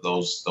kind of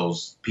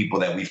those people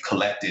that we've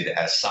collected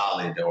as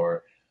solid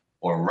or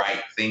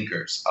right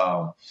thinkers.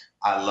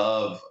 I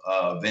love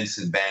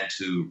Vincent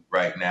Bantu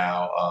right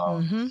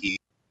now. He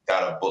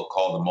got a book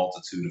called The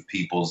Multitude of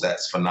Peoples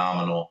that's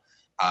phenomenal.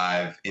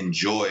 I've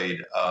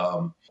enjoyed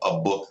a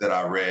book that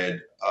I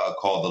read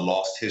called The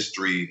Lost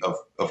History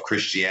of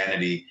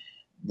Christianity,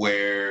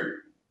 where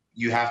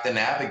you have to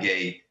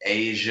navigate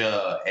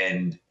Asia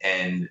and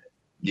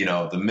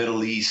the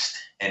Middle East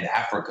and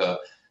Africa,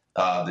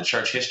 the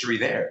church history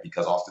there,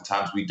 because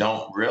oftentimes we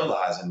don't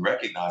realize and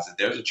recognize that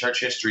there's a church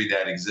history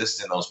that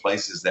exists in those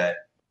places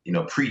that,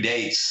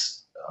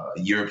 predates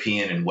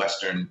European and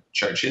Western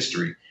church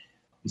history.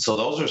 So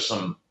those are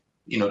some,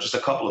 just a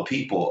couple of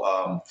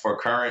people. For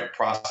current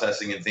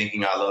processing and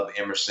thinking, I love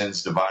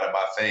Emerson's Divided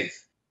by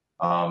Faith.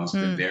 It's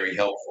been very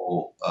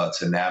helpful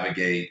to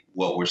navigate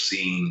what we're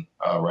seeing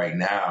right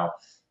now.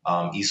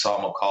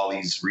 Esau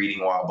McCauley's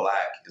Reading While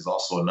Black is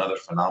also another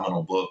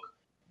phenomenal book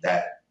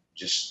that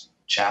just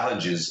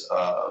challenges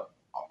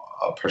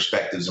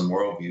perspectives and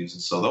worldviews.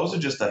 And so those are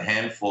just a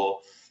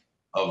handful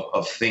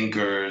of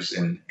thinkers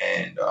and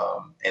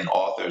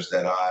authors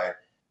that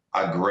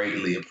I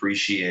greatly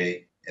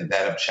appreciate and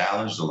that have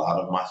challenged a lot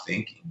of my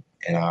thinking.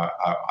 And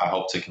I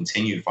hope to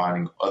continue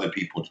finding other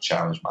people to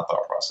challenge my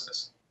thought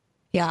process.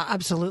 Yeah,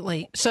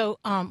 absolutely. So,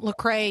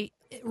 Lecrae,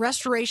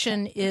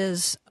 restoration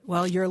is,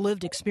 your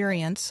lived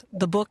experience.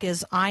 The book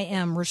is I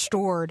Am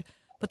Restored,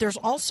 but there's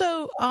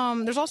also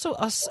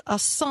a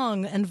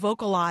sung and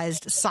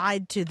vocalized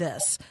side to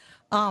this.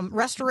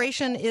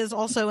 Restoration is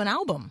also an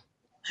album.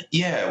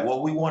 Yeah,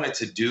 what we wanted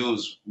to do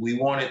is we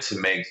wanted to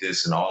make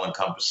this an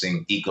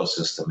all-encompassing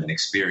ecosystem and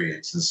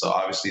experience. And so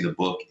obviously the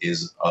book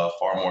is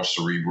far more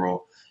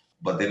cerebral,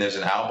 but then there's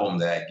an album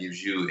that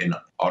gives you an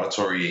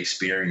auditory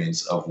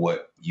experience of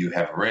what you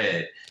have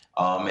read.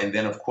 And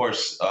then, of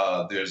course,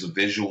 there's a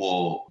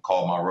visual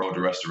called My Road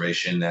to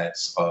Restoration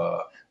that's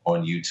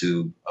on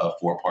YouTube, a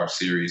 4-part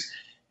series.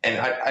 And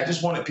I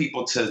just wanted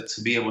people to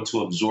be able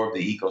to absorb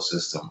the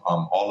ecosystem.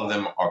 All of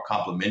them are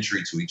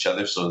complementary to each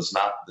other, so it's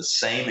not the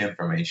same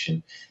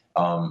information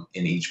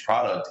in each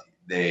product.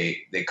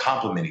 They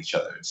complement each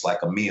other. It's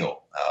like a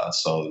meal.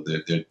 So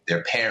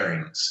they're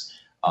pairings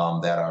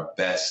that are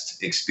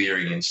best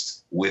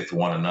experienced with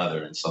one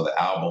another. And so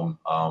the album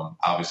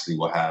obviously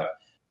will have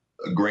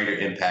a greater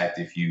impact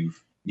if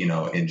you've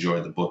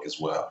enjoyed the book as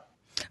well.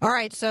 All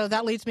right, so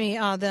that leads me,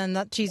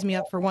 that tees me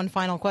up for one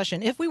final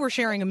question. If we were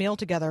sharing a meal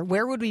together,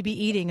 where would we be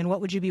eating and what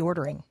would you be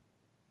ordering?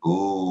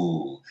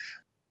 Ooh,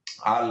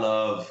 I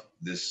love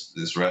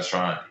this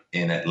restaurant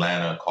in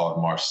Atlanta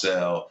called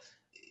Marcel.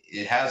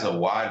 It has a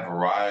wide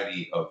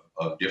variety of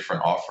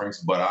different offerings,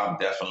 but I'm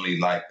definitely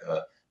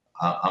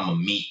I'm a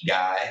meat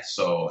guy.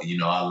 So,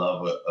 I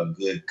love a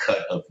good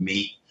cut of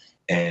meat.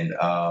 And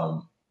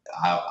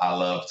I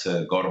love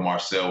to go to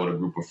Marcel with a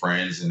group of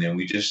friends, and then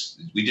we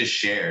just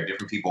share.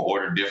 Different people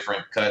order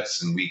different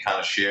cuts, and we kind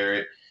of share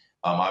it.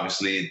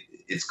 Obviously,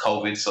 it's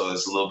COVID, so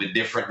it's a little bit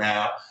different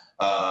now,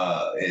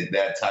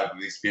 that type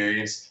of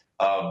experience.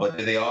 But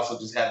they also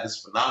just have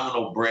this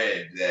phenomenal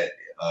bread that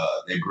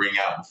they bring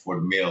out before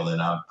the meal, and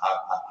I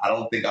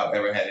don't think I've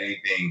ever had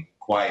anything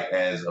quite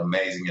as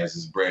amazing as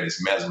this bread.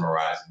 It's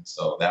mesmerizing,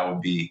 so that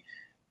would be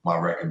my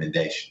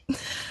recommendation.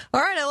 All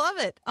right, I love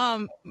it.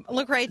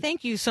 Lecrae,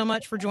 thank you so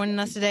much for joining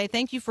us today.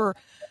 Thank you for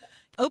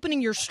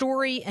opening your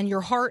story and your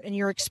heart and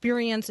your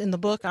experience in the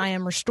book, I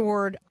Am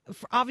Restored,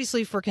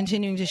 obviously for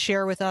continuing to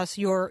share with us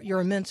your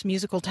immense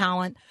musical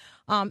talent.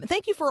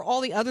 Thank you for all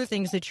the other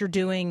things that you're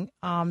doing,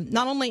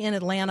 not only in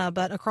Atlanta,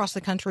 but across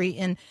the country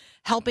in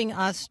helping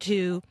us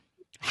to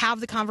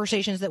have the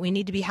conversations that we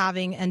need to be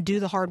having and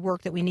do the hard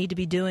work that we need to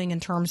be doing in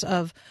terms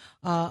of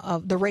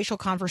the racial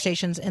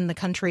conversations in the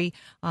country,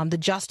 the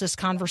justice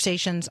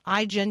conversations.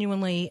 I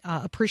genuinely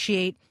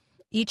appreciate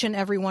each and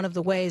every one of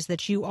the ways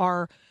that you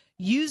are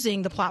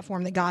using the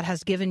platform that God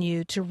has given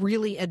you to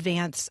really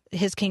advance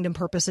his kingdom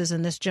purposes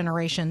in this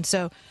generation.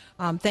 So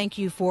thank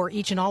you for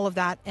each and all of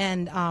that.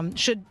 And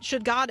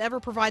should God ever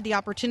provide the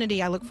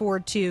opportunity, I look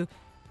forward to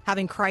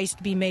having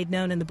Christ be made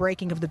known in the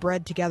breaking of the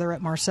bread together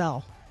at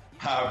Marcel.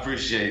 I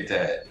appreciate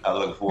that. I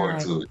look forward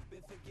to it.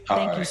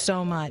 Thank you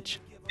so much.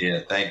 Yeah,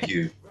 thank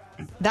you.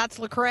 That's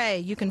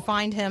Lecrae. You can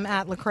find him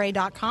at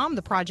lecrae.com.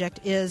 The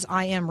project is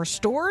I Am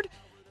Restored.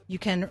 You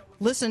can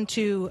listen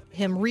to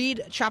him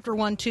read chapter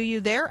 1 to you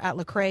there at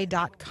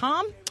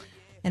lecrae.com.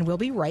 And we'll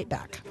be right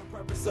back.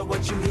 So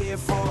what you here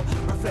for?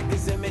 Reflect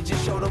his image and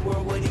show the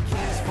world what he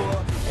cares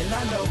for. And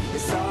I know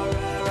it's all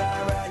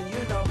right, and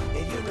you know,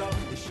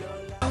 it's your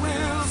life. I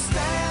will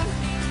stand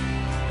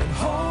and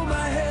hold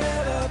my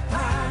head up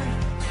high.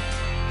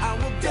 I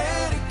will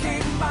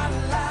dedicate my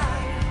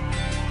life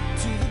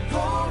to the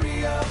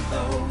glory of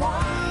the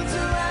ones who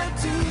had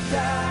to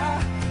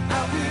die.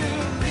 I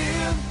will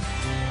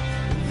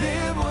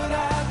live what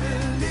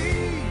I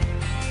believe.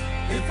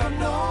 If I'm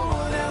no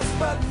one else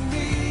but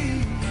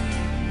me,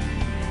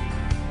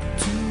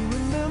 to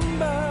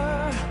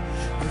remember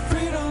the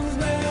freedom's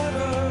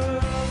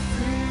never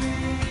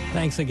free.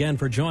 Thanks again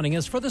for joining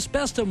us for this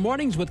Best of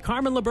Mornings with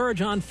Carmen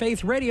LaBerge on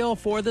Faith Radio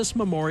for this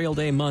Memorial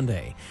Day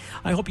Monday.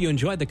 I hope you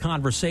enjoyed the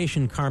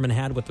conversation Carmen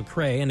had with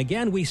Lecrae. And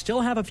again, we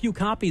still have a few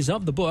copies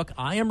of the book,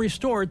 I Am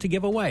Restored, to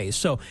give away.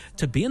 So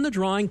to be in the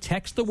drawing,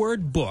 text the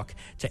word book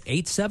to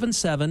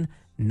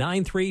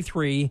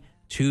 877-933-2733.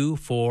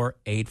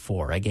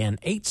 877-933-2484. Again,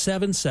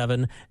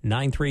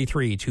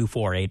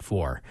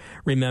 877-933-2484.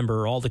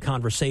 Remember, all the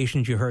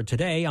conversations you heard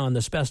today on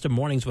this Best of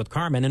Mornings with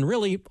Carmen, and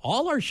really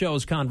all our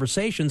show's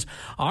conversations,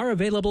 are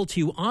available to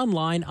you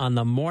online on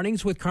the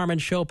Mornings with Carmen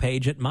show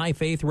page at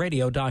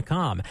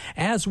myfaithradio.com,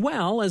 as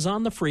well as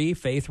on the free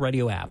Faith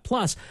Radio app.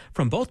 Plus,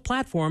 from both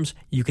platforms,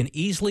 you can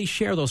easily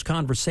share those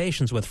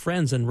conversations with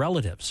friends and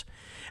relatives.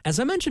 As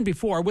I mentioned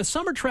before, with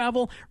summer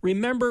travel,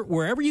 remember,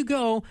 wherever you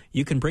go,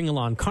 you can bring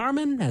along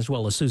Carmen, as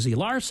well as Susie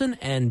Larson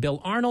and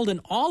Bill Arnold, and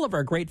all of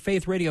our great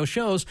Faith Radio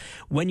shows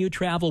when you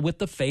travel with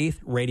the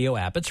Faith Radio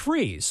app. It's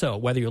free, so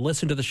whether you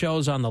listen to the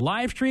shows on the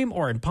live stream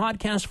or in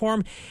podcast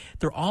form,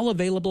 they're all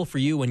available for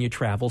you when you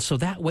travel, so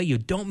that way you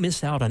don't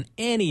miss out on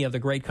any of the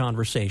great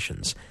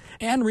conversations.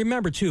 And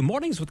remember, too,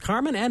 Mornings with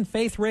Carmen and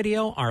Faith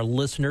Radio are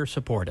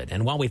listener-supported.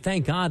 And while we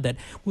thank God that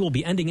we will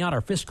be ending out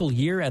our fiscal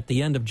year at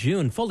the end of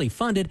June fully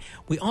funded,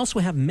 we also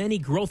have many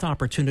growth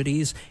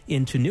opportunities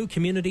into new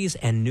communities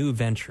and new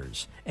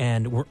ventures.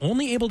 And we're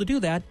only able to do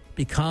that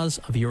because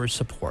of your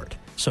support.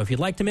 So if you'd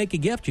like to make a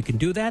gift, you can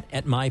do that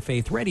at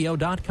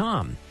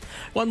myfaithradio.com.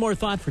 One more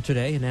thought for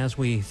today, and as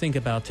we think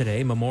about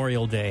today,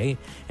 Memorial Day,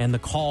 and the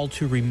call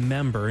to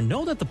remember,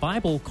 know that the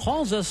Bible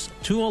calls us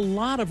to a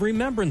lot of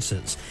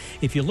remembrances.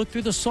 If you look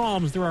through the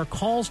Psalms, there are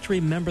calls to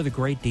remember the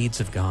great deeds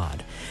of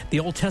God.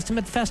 The Old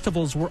Testament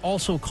festivals were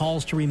also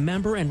calls to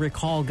remember and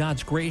recall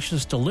God's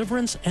gracious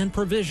deliverance and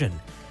provision.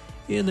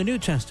 In the New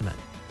Testament,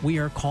 we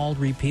are called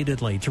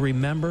repeatedly to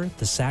remember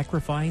the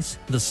sacrifice,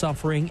 the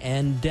suffering,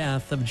 and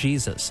death of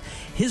Jesus.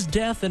 His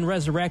death and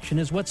resurrection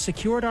is what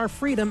secured our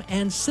freedom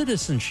and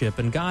citizenship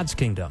in God's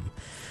kingdom.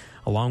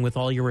 Along with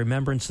all your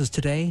remembrances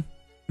today,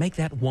 make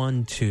that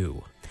one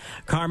too.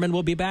 Carmen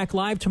will be back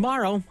live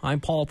tomorrow. I'm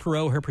Paul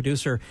Perot, her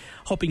producer.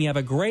 Hoping you have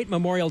a great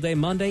Memorial Day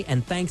Monday,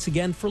 and thanks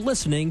again for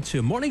listening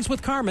to Mornings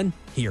with Carmen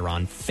here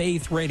on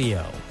Faith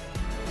Radio.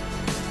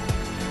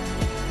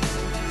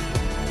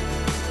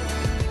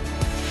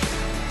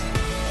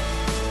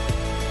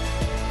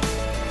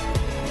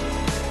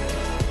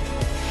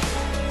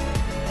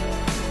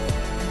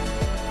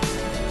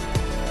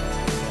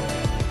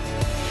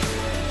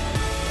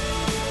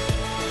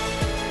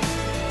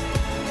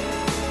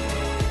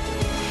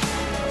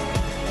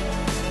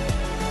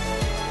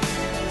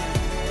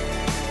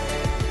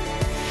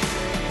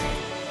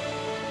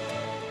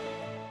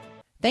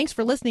 Thanks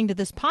for listening to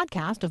this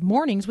podcast of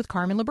Mornings with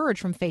Carmen LaBerge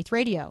from Faith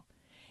Radio.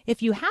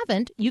 If you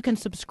haven't, you can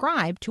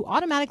subscribe to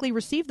automatically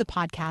receive the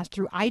podcast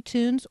through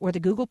iTunes or the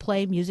Google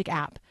Play Music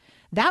app.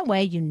 That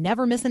way, you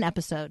never miss an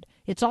episode.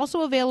 It's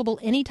also available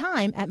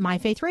anytime at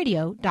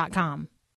myfaithradio.com.